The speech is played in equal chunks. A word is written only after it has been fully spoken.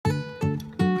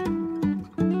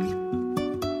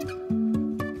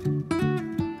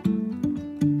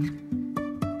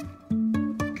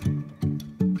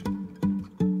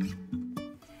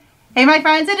Hey my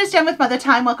friends, it is Jen with Mother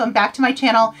Time. Welcome back to my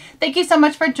channel. Thank you so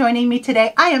much for joining me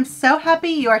today. I am so happy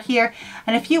you are here.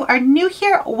 And if you are new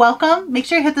here, welcome. Make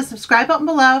sure you hit the subscribe button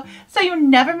below so you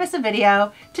never miss a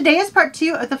video. Today is part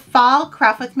 2 of the fall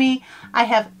craft with me. I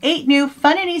have 8 new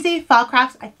fun and easy fall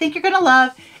crafts I think you're going to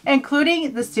love,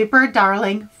 including the super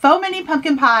darling faux mini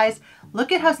pumpkin pies.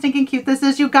 Look at how stinking cute this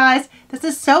is, you guys. This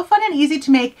is so fun and easy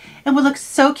to make and will look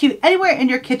so cute anywhere in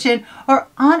your kitchen or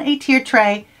on a tier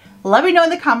tray. Let me know in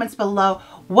the comments below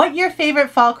what your favorite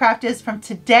fall craft is from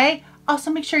today. Also,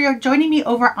 make sure you're joining me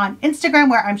over on Instagram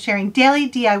where I'm sharing daily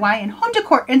DIY and home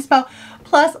decor inspo,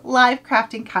 plus live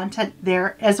crafting content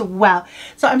there as well.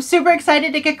 So I'm super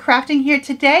excited to get crafting here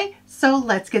today. So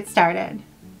let's get started.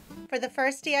 For the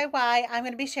first DIY, I'm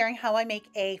going to be sharing how I make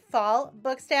a fall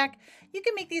book stack. You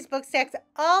can make these book stacks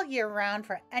all year round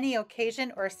for any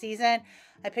occasion or season.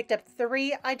 I picked up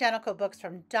 3 identical books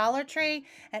from Dollar Tree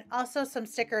and also some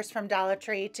stickers from Dollar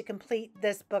Tree to complete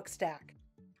this book stack.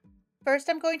 First,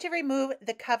 I'm going to remove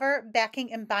the cover,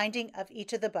 backing, and binding of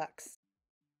each of the books.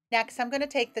 Next, I'm going to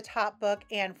take the top book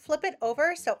and flip it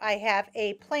over so I have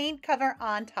a plain cover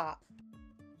on top.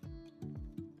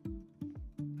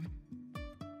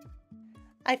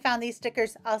 I found these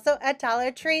stickers also at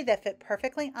Dollar Tree that fit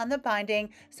perfectly on the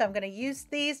binding, so I'm going to use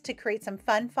these to create some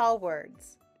fun fall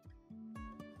words.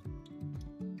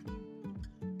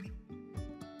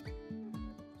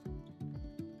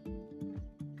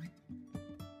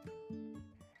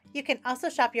 You can also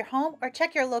shop your home or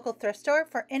check your local thrift store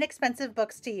for inexpensive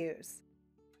books to use.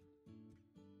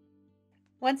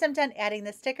 Once I'm done adding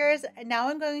the stickers, now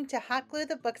I'm going to hot glue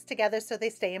the books together so they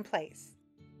stay in place.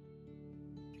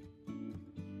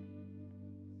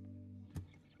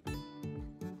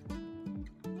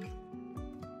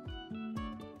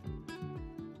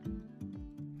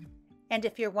 And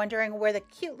if you're wondering where the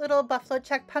cute little buffalo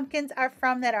check pumpkins are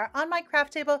from that are on my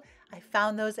craft table, I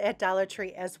found those at Dollar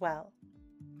Tree as well.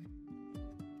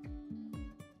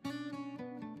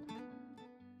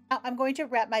 Now I'm going to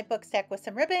wrap my book stack with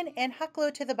some ribbon and hot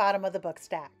glue to the bottom of the book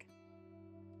stack.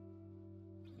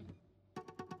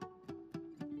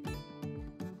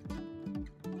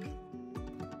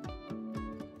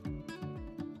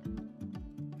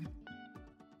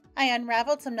 I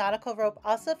unraveled some nautical rope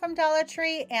also from Dollar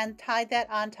Tree and tied that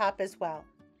on top as well.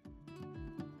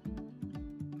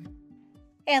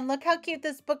 And look how cute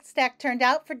this book stack turned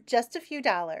out for just a few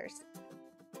dollars.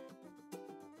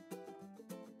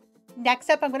 Next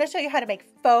up, I'm going to show you how to make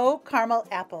faux caramel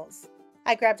apples.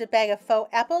 I grabbed a bag of faux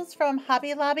apples from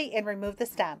Hobby Lobby and removed the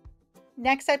stem.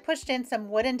 Next, I pushed in some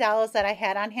wooden dowels that I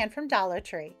had on hand from Dollar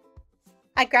Tree.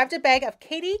 I grabbed a bag of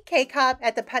Katy K-Cob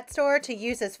at the pet store to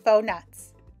use as faux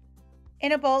nuts.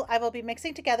 In a bowl, I will be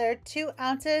mixing together 2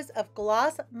 ounces of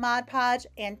gloss Mod Podge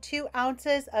and 2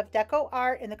 ounces of Deco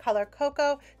Art in the color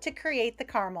Cocoa to create the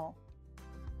caramel.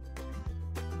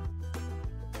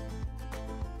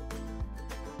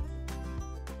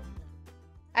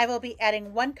 I will be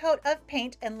adding 1 coat of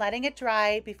paint and letting it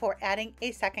dry before adding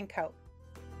a second coat.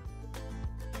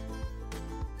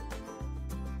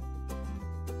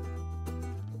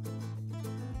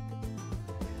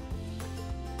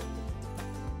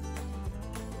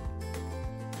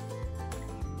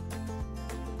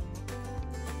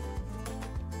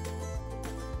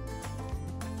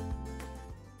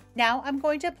 Now I'm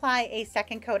going to apply a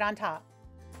second coat on top.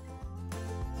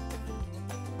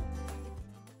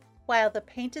 While the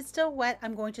paint is still wet,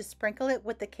 I'm going to sprinkle it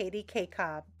with the Katy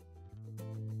K-Cob.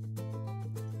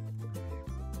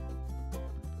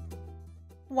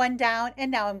 One down, and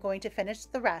now I'm going to finish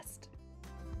the rest.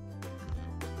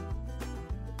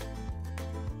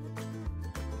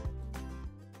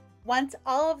 Once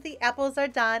all of the apples are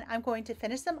done, I'm going to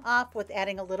finish them off with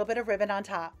adding a little bit of ribbon on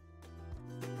top.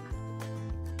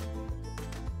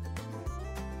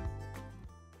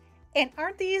 And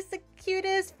aren't these the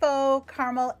cutest faux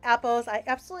caramel apples? I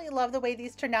absolutely love the way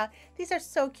these turned out. These are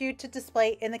so cute to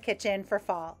display in the kitchen for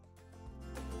fall.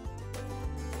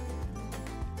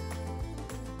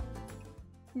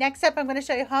 Next up, I'm going to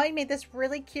show you how I made this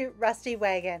really cute rusty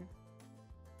wagon.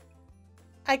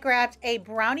 I grabbed a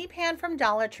brownie pan from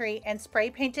Dollar Tree and spray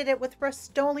painted it with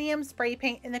Rust-Oleum spray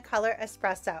paint in the color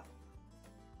Espresso.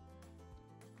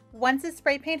 Once the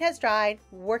spray paint has dried,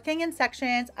 working in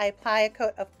sections, I apply a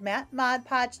coat of matte Mod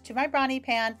Podge to my brownie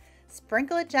pan,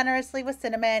 sprinkle it generously with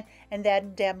cinnamon, and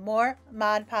then dab more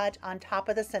Mod Podge on top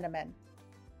of the cinnamon.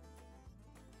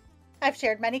 I've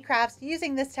shared many crafts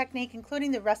using this technique,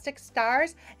 including the rustic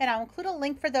stars, and I'll include a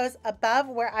link for those above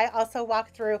where I also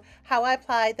walk through how I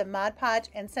apply the Mod Podge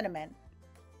and cinnamon.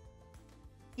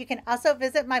 You can also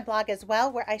visit my blog as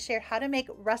well, where I share how to make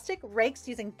rustic rakes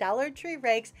using Dollar Tree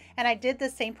rakes, and I did the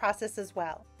same process as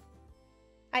well.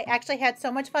 I actually had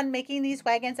so much fun making these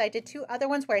wagons. I did 2 other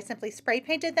ones where I simply spray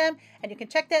painted them, and you can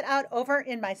check that out over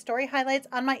in my story highlights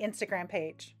on my Instagram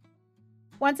page.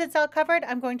 Once it's all covered,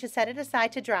 I'm going to set it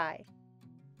aside to dry.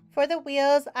 For the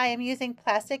wheels, I am using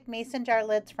plastic mason jar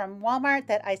lids from Walmart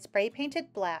that I spray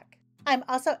painted black. I'm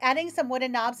also adding some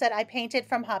wooden knobs that I painted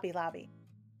from Hobby Lobby.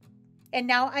 And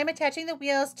now I'm attaching the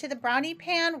wheels to the brownie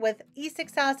pan with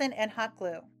E6000 and hot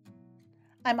glue.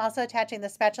 I'm also attaching the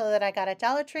spatula that I got at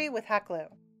Dollar Tree with hot glue.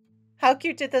 How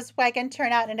cute did this wagon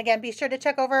turn out? And again, be sure to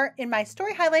check over in my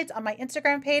story highlights on my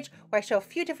Instagram page, where I show a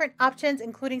few different options,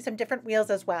 including some different wheels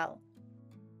as well.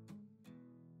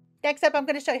 Next up, I'm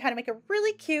going to show you how to make a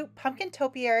really cute pumpkin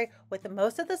topiary with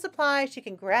most of the supplies you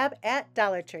can grab at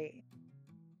Dollar Tree.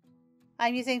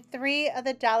 I'm using 3 of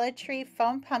the Dollar Tree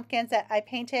foam pumpkins that I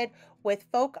painted with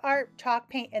folk art chalk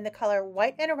paint in the color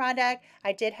White Adirondack.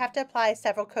 I did have to apply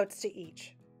several coats to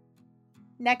each.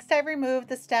 Next, I removed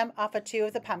the stem off of 2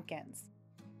 of the pumpkins.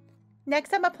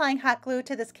 Next, I'm applying hot glue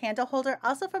to this candle holder,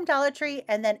 also from Dollar Tree,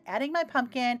 and then adding my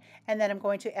pumpkin, and then I'm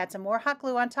going to add some more hot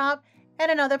glue on top, and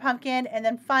another pumpkin, and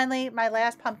then finally my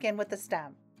last pumpkin with the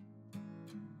stem.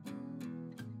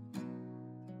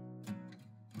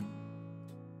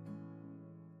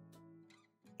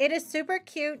 It is super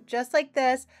cute, just like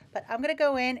this, but I'm going to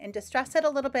go in and distress it a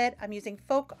little bit. I'm using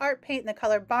folk art paint in the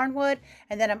color Barnwood,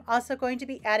 and then I'm also going to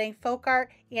be adding folk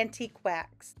art antique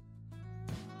wax.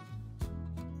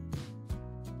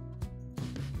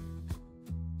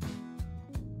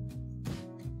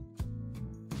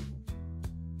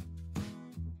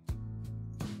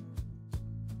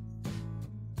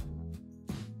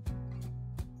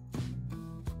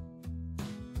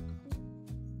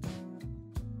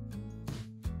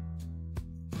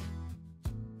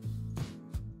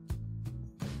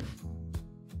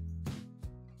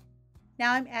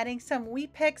 Now I'm adding some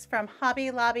wheat picks from Hobby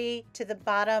Lobby to the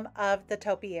bottom of the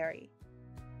topiary.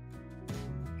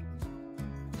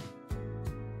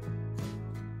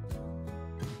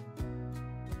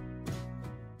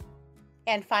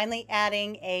 And finally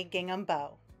adding a gingham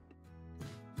bow.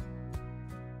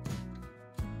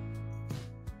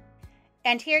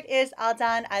 And here it is all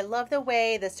done. I love the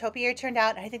way this topiary turned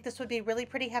out. I think this would be really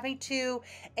pretty having 2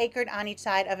 anchored on each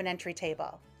side of an entry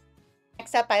table.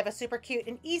 Next up, I have a super cute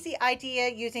and easy idea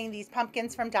using these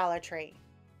pumpkins from Dollar Tree.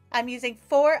 I'm using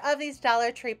 4 of these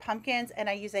Dollar Tree pumpkins, and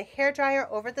I use a hairdryer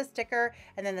over the sticker,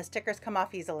 and then the stickers come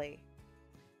off easily.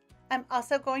 I'm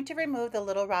also going to remove the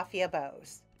little raffia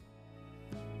bows.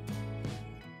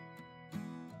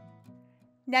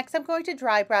 Next, I'm going to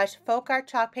dry brush folk art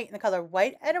chalk paint in the color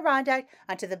White Adirondack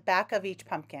onto the back of each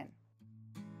pumpkin.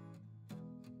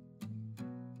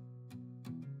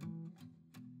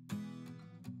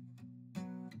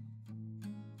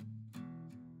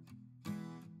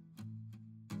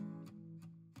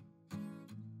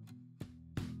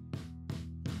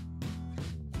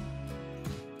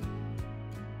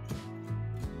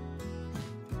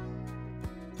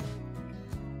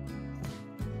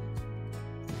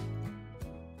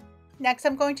 Next,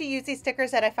 I'm going to use these stickers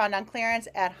that I found on clearance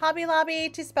at Hobby Lobby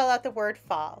to spell out the word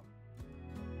fall.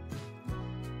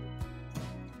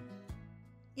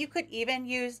 You could even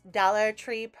use Dollar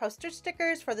Tree poster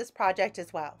stickers for this project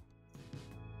as well.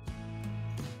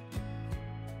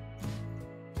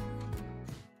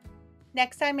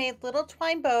 Next, I made little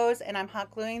twine bows, and I'm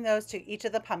hot gluing those to each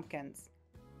of the pumpkins.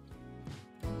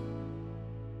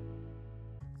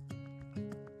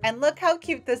 And look how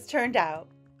cute this turned out.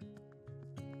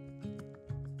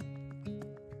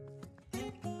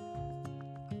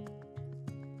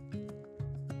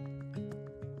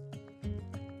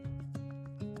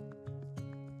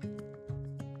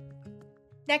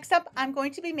 Next up, I'm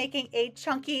going to be making a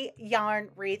chunky yarn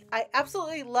wreath. I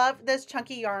absolutely love this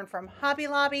chunky yarn from Hobby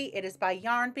Lobby. It is by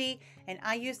Yarn Bee, and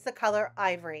I use the color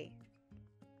Ivory.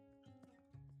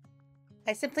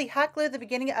 I simply hot glue the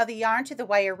beginning of the yarn to the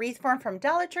wire wreath form from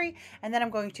Dollar Tree, and then I'm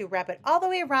going to wrap it all the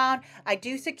way around. I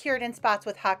do secure it in spots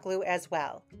with hot glue as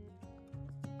well.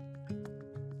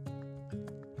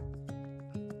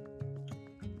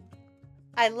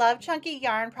 I love chunky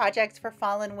yarn projects for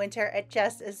fall and winter. It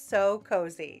just is so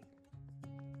cozy.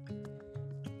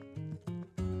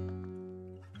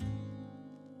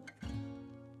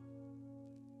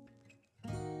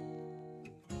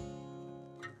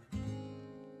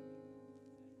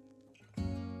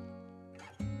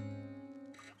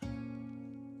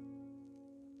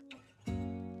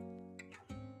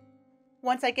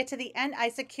 Once I get to the end, I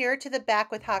secure to the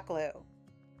back with hot glue.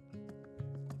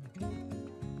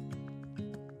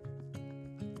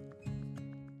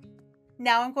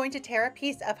 Now I'm going to tear a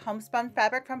piece of homespun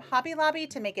fabric from Hobby Lobby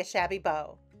to make a shabby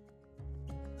bow.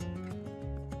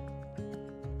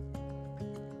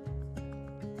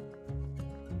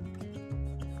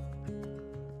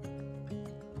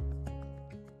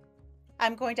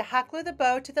 I'm going to hot glue the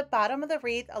bow to the bottom of the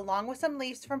wreath along with some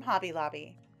leaves from Hobby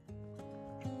Lobby.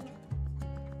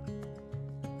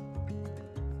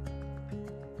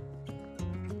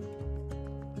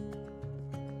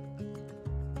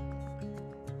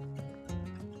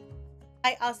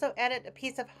 I also added a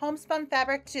piece of homespun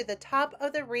fabric to the top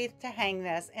of the wreath to hang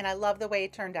this, and I love the way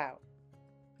it turned out.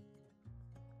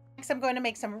 Next, I'm going to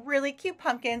make some really cute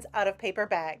pumpkins out of paper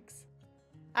bags.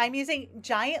 I'm using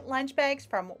giant lunch bags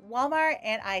from Walmart,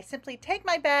 and I simply take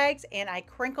my bags and I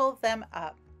crinkle them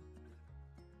up.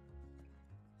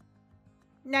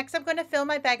 Next, I'm going to fill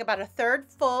my bag about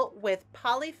 1/3 full with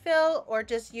polyfill, or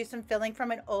just use some filling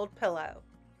from an old pillow.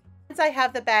 Once I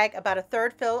have the bag about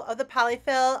 1/3 fill of the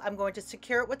polyfill, I'm going to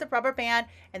secure it with a rubber band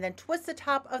and then twist the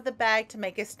top of the bag to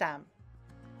make a stem.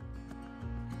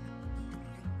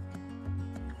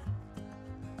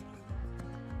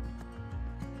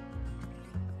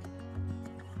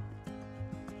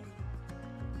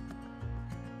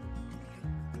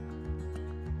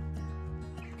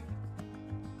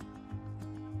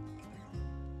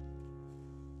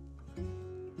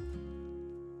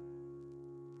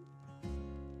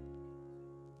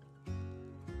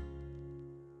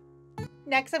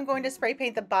 Next, I'm going to spray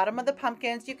paint the bottom of the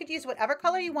pumpkins. You could use whatever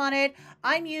color you wanted.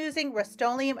 I'm using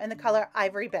Rust-Oleum in the color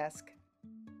Ivory Bisque.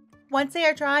 Once they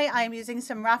are dry, I am using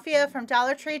some raffia from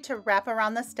Dollar Tree to wrap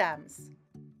around the stems.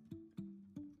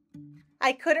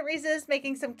 I couldn't resist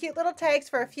making some cute little tags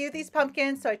for a few of these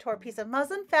pumpkins, so I tore a piece of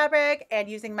muslin fabric, and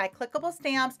using my clickable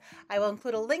stamps, I will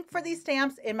include a link for these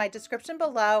stamps in my description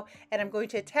below, and I'm going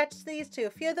to attach these to a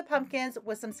few of the pumpkins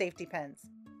with some safety pins.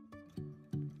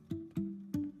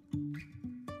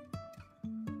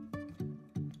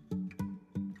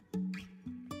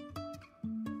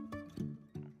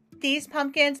 These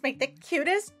pumpkins make the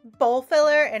cutest bowl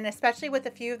filler, and especially with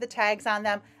a few of the tags on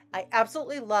them, I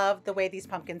absolutely love the way these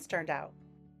pumpkins turned out.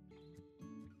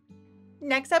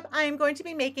 Next up, I am going to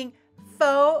be making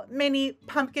faux mini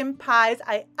pumpkin pies.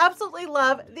 I absolutely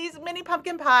love these mini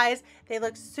pumpkin pies. They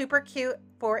look super cute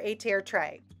for a tier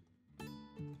tray.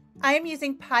 I am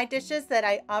using pie dishes that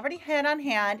I already had on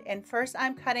hand, and first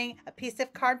I'm cutting a piece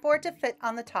of cardboard to fit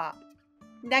on the top.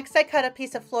 Next, I cut a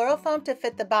piece of floral foam to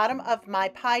fit the bottom of my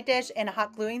pie dish and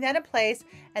hot gluing that in place,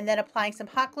 and then applying some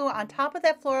hot glue on top of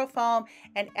that floral foam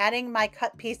and adding my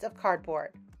cut piece of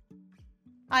cardboard.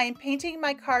 I am painting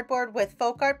my cardboard with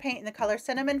folk art paint in the color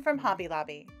Cinnamon from Hobby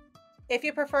Lobby. If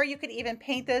you prefer, you could even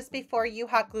paint this before you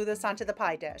hot glue this onto the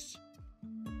pie dish.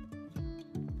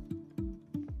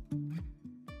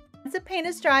 Once the paint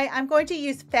is dry, I'm going to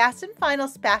use Fast and Final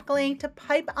spackling to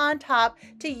pipe on top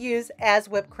to use as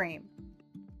whipped cream.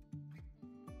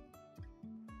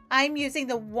 I'm using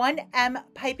the 1M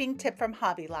piping tip from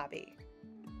Hobby Lobby.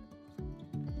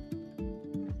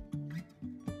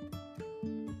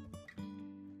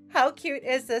 How cute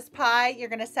is this pie? You're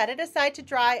going to set it aside to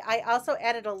dry. I also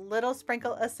added a little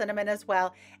sprinkle of cinnamon as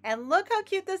well. And look how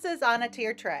cute this is on a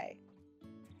tier tray.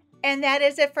 And that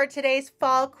is it for today's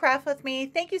fall craft with me.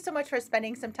 Thank you so much for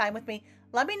spending some time with me.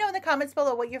 Let me know in the comments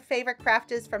below what your favorite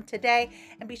craft is from today.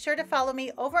 And be sure to follow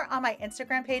me over on my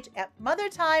Instagram page at Mother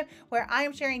Time, where I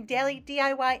am sharing daily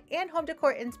DIY and home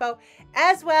decor inspo,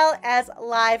 as well as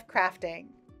live crafting.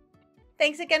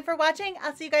 Thanks again for watching.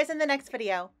 I'll see you guys in the next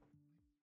video.